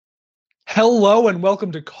Hello and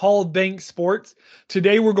welcome to Call Bank Sports.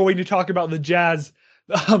 Today we're going to talk about the Jazz,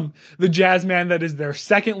 the Jazz man that is their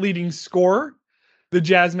second leading scorer, the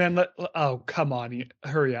Jazz man that come on,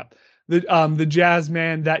 hurry up, the Jazz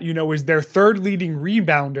man that is their third leading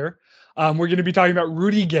rebounder. We're going to be talking about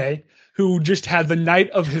Rudy Gay, who just had the night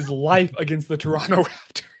of his life against the Toronto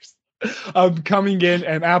Raptors, coming in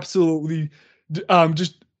and absolutely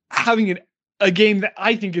just having a game that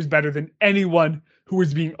I think is better than anyone who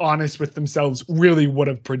was being honest with themselves really would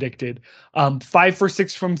have predicted. 5 for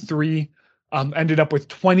 6 from three, ended up with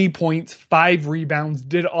 20 points, 5 rebounds,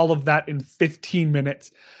 did all of that in 15 minutes.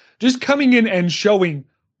 Just coming in and showing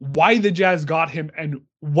why the Jazz got him and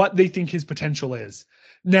what they think his potential is.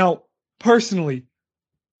 Now, personally,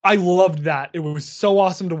 I loved that. It was so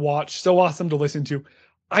awesome to watch, so awesome to listen to.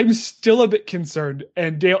 I'm still a bit concerned.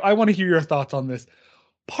 And Dale, I want to hear your thoughts on this.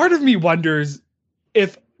 Part of me wonders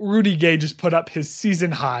if Rudy Gay just put up his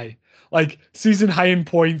season high in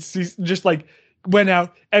points, just like went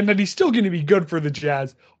out, and that he's still going to be good for the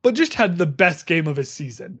Jazz, but just had the best game of his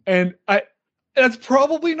season. And that's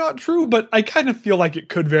probably not true, but I kind of feel like it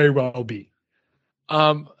could very well be.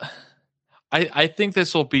 Um, I think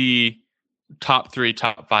this will be top 3,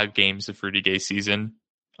 top 5 games of Rudy Gay's season.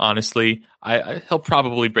 Honestly, he'll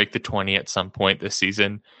probably break the 20 at some point this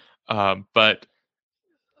season. But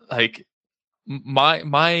like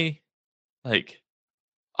my like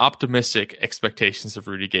optimistic expectations of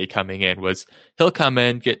Rudy Gay coming in was he'll come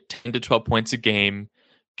in, get 10 to 12 points a game,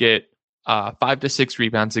 get 5 to 6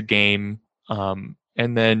 rebounds a game, and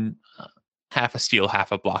then half a steal,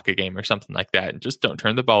 half a block a game or something like that, and just don't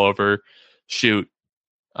turn the ball over, shoot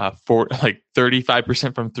for like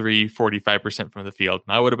 35% from three, 45% from the field.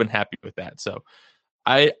 And I would have been happy with that. So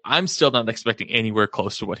I'm still not expecting anywhere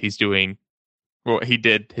close to what he's doing, what he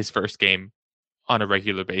did his first game on a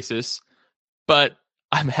regular basis. But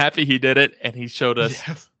I'm happy he did it, and he showed us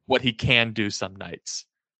what he can do some nights.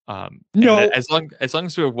 No, as long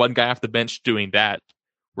as we have one guy off the bench doing that,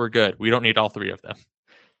 we're good. We don't need all 3 of them.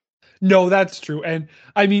 No, that's true. And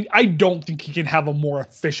I mean, I don't think he can have a more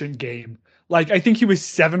efficient game. Like, I think he was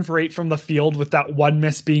 7 for 8 from the field with that one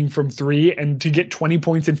miss being from 3, and to get 20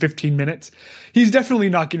 points in 15 minutes, he's definitely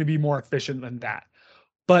not going to be more efficient than that.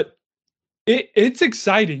 But it's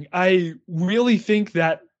exciting. I really think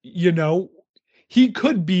that, he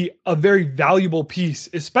could be a very valuable piece,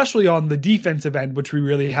 especially on the defensive end, which we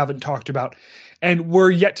really haven't talked about. And we're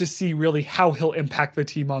yet to see really how he'll impact the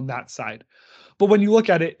team on that side. But when you look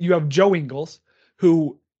at it, you have Joe Ingles,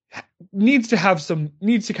 who needs to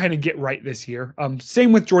kind of get right this year.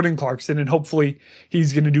 Same with Jordan Clarkson, and hopefully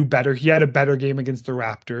he's going to do better. He had a better game against the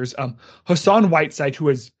Raptors. Hassan Whiteside, who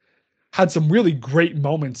has had some really great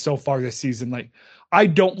moments so far this season. Like, I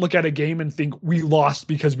don't look at a game and think we lost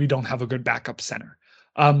because we don't have a good backup center.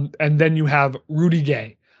 And then you have Rudy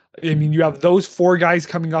Gay. I mean, you have those 4 guys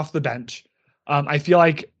coming off the bench. I feel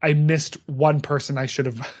like I missed one person I should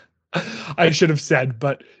have said,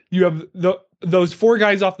 but you have those 4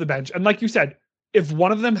 guys off the bench. And like you said, if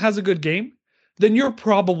one of them has a good game, then you're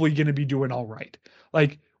probably going to be doing all right.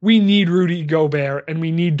 Like, we need Rudy Gobert and we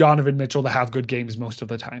need Donovan Mitchell to have good games most of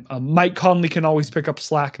the time. Mike Conley can always pick up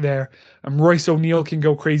slack there. Royce O'Neal can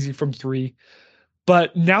go crazy from 3.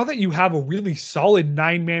 But now that you have a really solid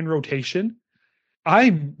 9-man rotation,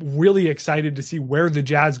 I'm really excited to see where the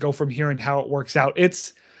Jazz go from here and how it works out.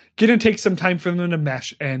 It's going to take some time for them to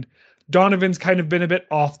mesh, and Donovan's kind of been a bit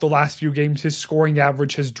off the last few games. His scoring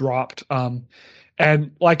average has dropped.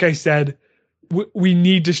 And like I said, we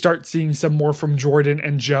need to start seeing some more from Jordan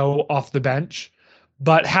and Joe off the bench.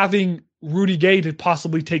 But having Rudy Gay to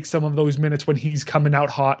possibly take some of those minutes when he's coming out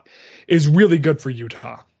hot is really good for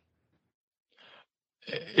Utah.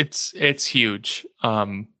 It's huge.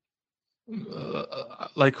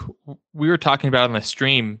 Like we were talking about on the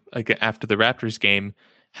stream, like after the Raptors game,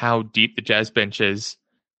 how deep the Jazz bench is,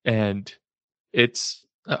 and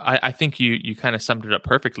I think you kind of summed it up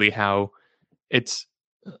perfectly. How it's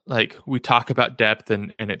like we talk about depth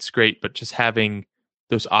and it's great, but just having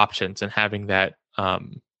those options and having that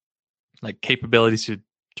like capabilities to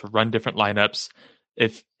run different lineups.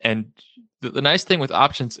 The nice thing with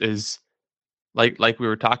options is like we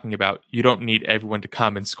were talking about, you don't need everyone to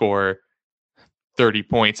come and score 30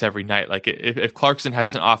 points every night. Like if Clarkson has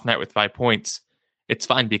an off night with 5 points, it's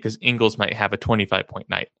fine because Ingles might have a 25-point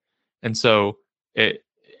night. And so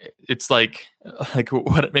it's like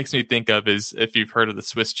what it makes me think of is, if you've heard of the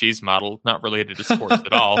Swiss cheese model, not related to sports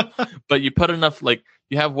at all, but you put enough, like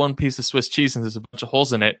you have one piece of Swiss cheese and there's a bunch of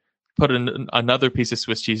holes in it, put another piece of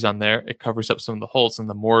Swiss cheese on there, it covers up some of the holes, and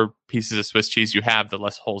the more pieces of Swiss cheese you have, the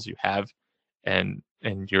less holes you have and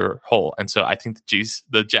your hole. And so I think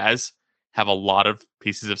the Jazz have a lot of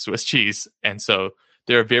pieces of Swiss cheese. And so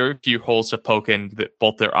there are very few holes to poke in that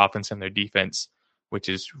both their offense and their defense, which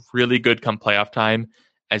is really good come playoff time,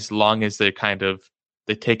 as long as they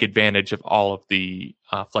take advantage of all of the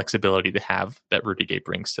flexibility they have that Rudy Gay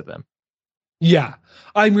brings to them. Yeah,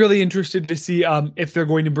 I'm really interested to see if they're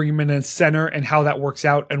going to bring him in as center and how that works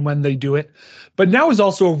out and when they do it. But now is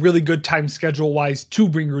also a really good time schedule wise to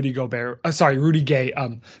bring Rudy Gay.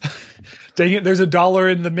 Dang it, there's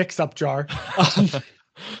 $1 in the mix-up jar.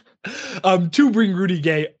 To bring Rudy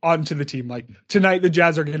Gay onto the team. Like tonight, the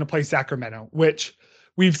Jazz are going to play Sacramento, which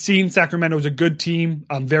we've seen Sacramento is a good team,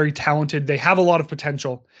 very talented. They have a lot of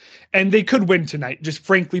potential, and they could win tonight, just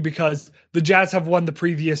frankly because the Jazz have won the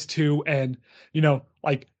previous two, and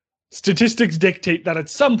statistics dictate that at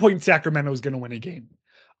some point Sacramento is going to win a game.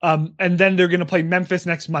 And then they're going to play Memphis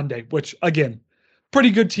next Monday, which again,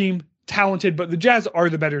 pretty good team, talented, but the Jazz are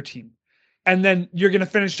the better team. And then you're going to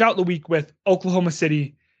finish out the week with Oklahoma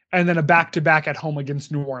City and then a back-to-back at home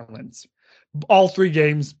against New Orleans. All 3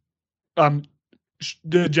 games,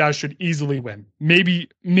 the Jazz should easily win. Maybe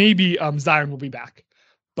Zion will be back,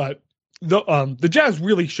 but the Jazz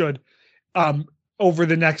really should over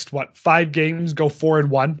the next 5 games go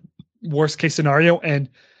 4-1, worst case scenario. And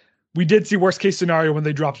we did see worst case scenario when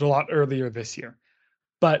they dropped a lot earlier this year.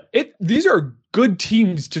 But these are good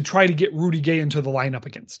teams to try to get Rudy Gay into the lineup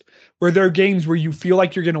against, where there are games where you feel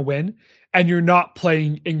like you're going to win and you're not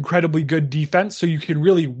playing incredibly good defense, so you can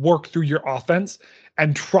really work through your offense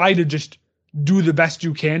and try to just do the best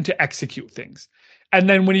you can to execute things. And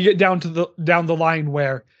then when you get down the line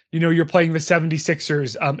where, you're playing the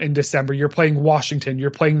 76ers in December, you're playing Washington,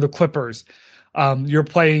 you're playing the Clippers, you're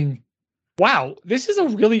playing, wow, this is a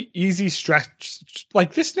really easy stretch.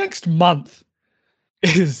 Like this next month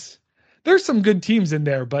there's some good teams in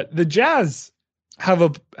there, but the Jazz have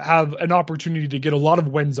an opportunity to get a lot of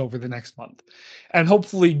wins over the next month and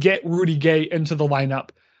hopefully get Rudy Gay into the lineup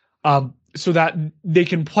so that they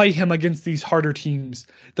can play him against these harder teams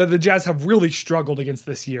that the Jazz have really struggled against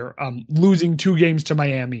this year, losing 2 games to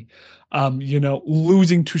Miami,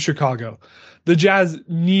 losing to Chicago. The Jazz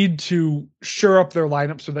need to shore up their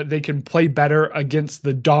lineup so that they can play better against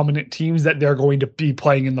the dominant teams that they're going to be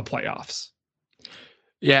playing in the playoffs.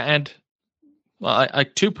 Yeah, and I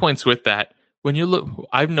 2 points with that. When you look,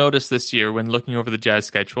 I've noticed this year when looking over the Jazz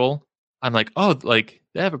schedule, I'm like, oh, they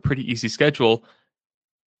have a pretty easy schedule.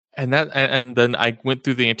 And then I went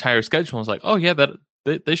through the entire schedule and was like, oh yeah, that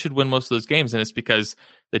they should win most of those games. And it's because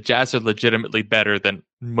the Jazz are legitimately better than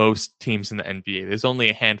most teams in the NBA. There's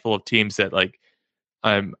only a handful of teams that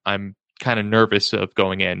I'm kind of nervous of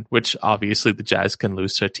going in, which obviously the Jazz can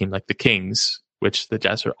lose to a team like the Kings, which the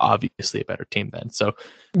Jazz are obviously a better team than. So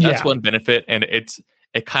that's one benefit, and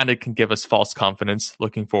it kind of can give us false confidence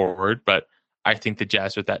looking forward, but I think the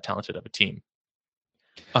Jazz are that talented of a team.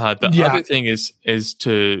 The other thing is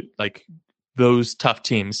to those tough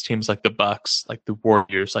teams like the Bucks, like the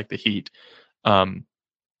Warriors, like the Heat,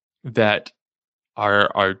 that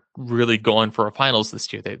are really going for a finals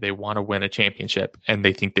this year. They want to win a championship, and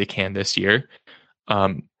they think they can this year.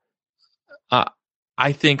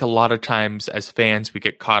 I think a lot of times as fans, we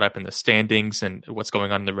get caught up in the standings and what's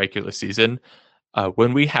going on in the regular season.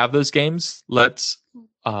 When we have those games, let's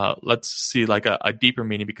see a deeper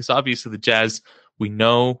meaning, because obviously the Jazz, we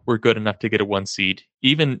know we're good enough to get a 1 seed,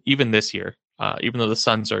 even this year. Even though the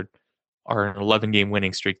Suns are an 11-game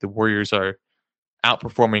winning streak, the Warriors are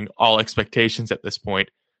outperforming all expectations at this point.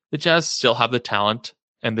 The Jazz still have the talent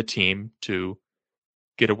and the team to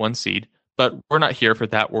get a 1 seed. But we're not here for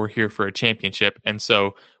that. We're here for a championship. And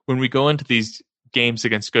so when we go into these games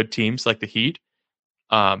against good teams like the Heat,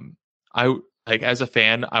 as a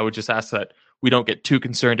fan, I would just ask that we don't get too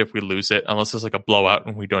concerned if we lose it, unless it's like a blowout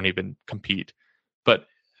and we don't even compete. But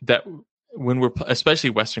that when we're, especially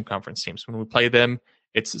Western Conference teams, when we play them,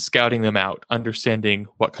 it's scouting them out, understanding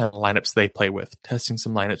what kind of lineups they play with, testing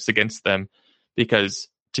some lineups against them. Because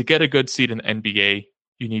to get a good seed in the NBA,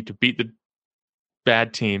 you need to beat the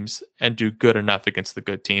bad teams and do good enough against the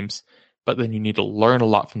good teams, but then you need to learn a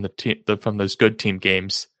lot from from those good team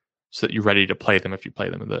games so that you're ready to play them if you play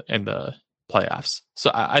them in the playoffs.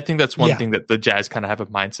 So I think that's one thing that the Jazz kind of have a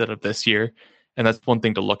mindset of this year, and that's one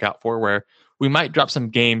thing to look out for, where we might drop some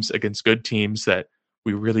games against good teams that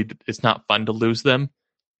it's not fun to lose them,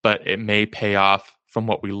 but it may pay off from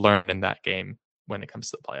what we learn in that game when it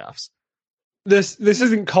comes to the playoffs. This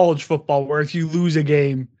isn't college football where if you lose a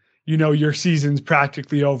game, your season's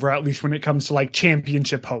practically over, at least when it comes to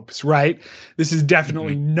championship hopes, right? This is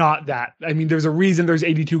definitely not that. I mean, there's a reason there's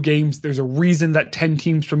 82 games. There's a reason that 10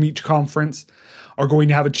 teams from each conference are going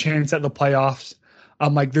to have a chance at the playoffs.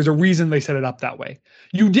 Like there's a reason they set it up that way.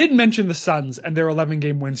 You did mention the Suns and their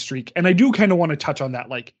 11-game win streak, and I do kind of want to touch on that.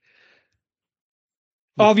 Like,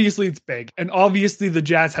 obviously it's big, and obviously the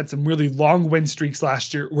Jazz had some really long win streaks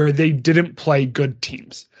last year where they didn't play good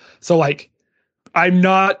teams. So like, I'm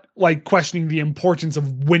not like questioning the importance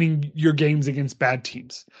of winning your games against bad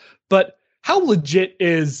teams, but how legit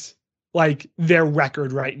is like their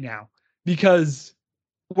record right now? Because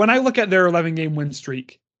when I look at their 11-game win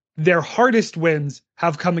streak, their hardest wins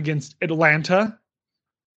have come against Atlanta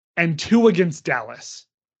and 2 against Dallas,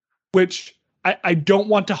 which I don't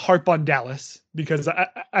want to harp on Dallas because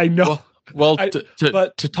I know.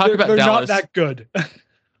 To talk about they're Dallas, not that good.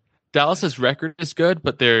 Dallas's record is good,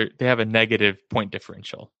 but they have a negative point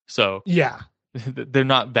differential. So yeah, they're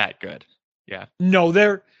not that good. Yeah, no,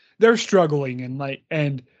 they're struggling,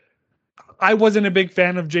 and I wasn't a big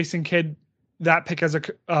fan of Jason Kidd, that pick as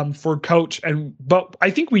a for coach, but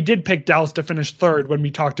I think we did pick Dallas to finish 3rd when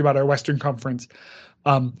we talked about our Western Conference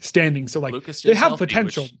standing. So like Lucas they have healthy,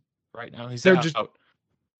 potential. Right now he's they're out.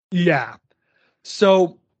 Yeah.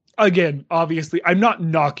 So again, obviously, I'm not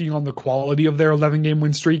knocking on the quality of their 11-game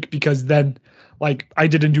win streak because then, like, I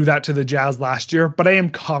didn't do that to the Jazz last year, but I am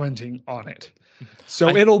commenting on it.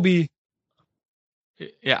 So it'll be.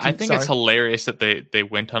 Yeah, I think it's hilarious that they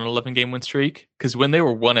went on an 11-game win streak because when they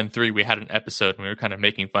were 1-3, we had an episode and we were kind of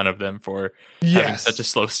making fun of them for having such a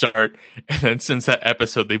slow start. And then since that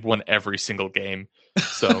episode, they've won every single game.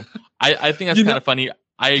 So I think that's kind of funny.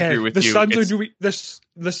 I agree with you.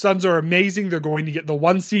 The Suns are amazing. They're going to get the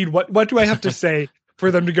 1 seed. What do I have to say for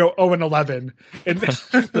them to go 0-11? And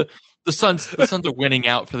the Suns are winning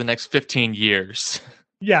out for the next 15 years.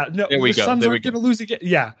 Yeah, no, the Suns aren't going to lose again.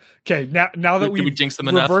 Yeah. Okay, now that we've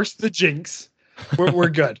reversed the jinx, we're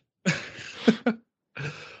good.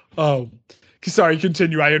 Oh, sorry,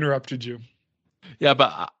 continue. I interrupted you. Yeah,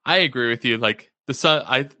 but I agree with you. Like the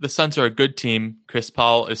Suns are a good team. Chris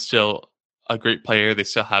Paul is still a great player. They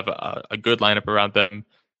still have a good lineup around them,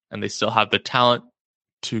 and they still have the talent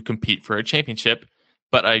to compete for a championship.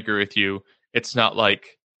 But I agree with you. It's not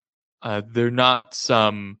like they're not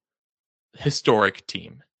some historic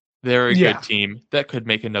team. They're a good team that could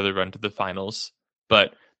make another run to the finals.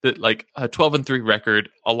 But like a 12-3 record,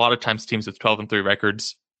 a lot of times teams with 12-3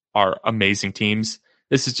 records are amazing teams.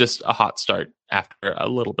 This is just a hot start after a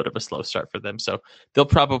little bit of a slow start for them. So they'll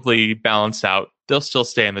probably balance out. They'll still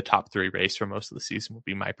stay in the top 3 race for most of the season, will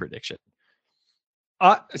be my prediction.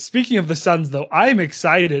 Speaking of the Suns, though, I'm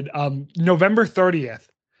excited. November 30th,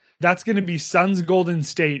 that's going to be Suns Golden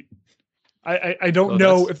State. I don't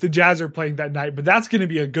know if the Jazz are playing that night, but that's going to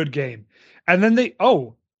be a good game. And then they're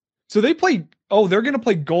going to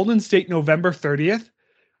play Golden State November 30th,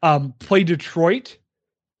 play Detroit,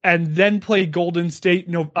 and then play Golden State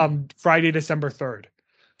Friday, December 3rd.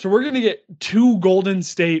 So we're going to get 2 Golden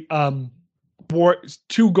State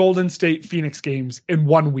Phoenix games in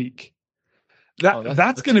 1 week.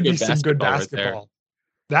 That's going to be some good basketball.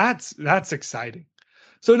 That's exciting.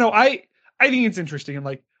 So no, I think it's interesting. And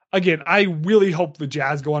like, again, I really hope the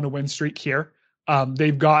Jazz go on a win streak here.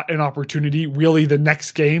 They've got an opportunity. Really, the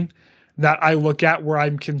next game that I look at where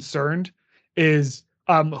I'm concerned is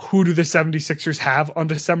who do the 76ers have on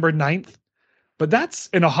December 9th? But that's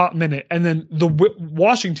in a hot minute. And then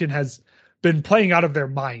Washington has been playing out of their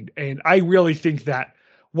mind. And I really think that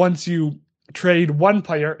once you trade one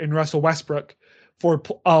player in Russell Westbrook for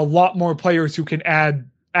a lot more players who can add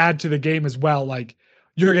to the game as well, like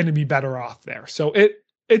you're going to be better off there. So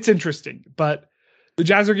it's interesting, but the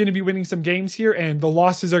Jazz are going to be winning some games here and the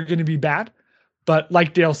losses are going to be bad. But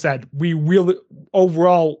like Dale said, we really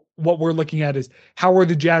overall, what we're looking at is how are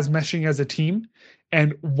the Jazz meshing as a team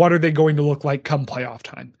and what are they going to look like come playoff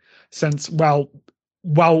time? Since while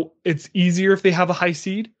it's easier if they have a high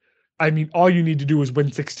seed, I mean, all you need to do is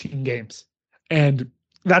win 16 games and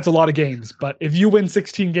that's a lot of games. But if you win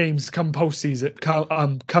 16 games come postseason,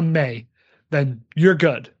 come May, then you're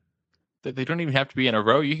good. They don't even have to be in a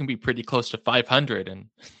row. You can be pretty close to 500 and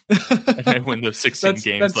then win those 16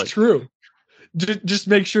 games. That's true. Just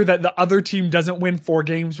make sure that the other team doesn't win 4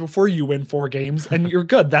 games before you win 4 games, and you're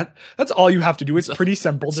good. That's all you have to do. It's pretty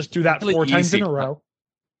simple. Just do that 4 times in a row.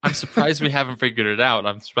 I'm surprised we haven't figured it out.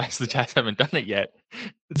 I'm surprised the Jazz haven't done it yet.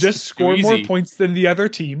 Just score more points than the other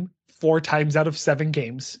team 4 times out of 7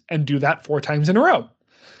 games, and do that 4 times in a row.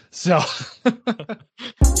 So,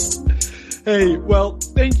 hey, well,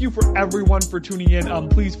 thank you for everyone for tuning in.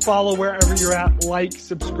 Please follow wherever you're at. Like,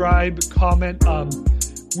 subscribe, comment.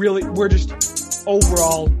 Really, we're just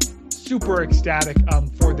overall super ecstatic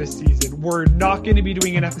for this season. We're not going to be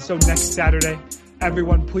doing an episode next Saturday.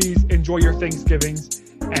 Everyone, please enjoy your Thanksgivings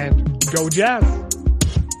and go Jazz.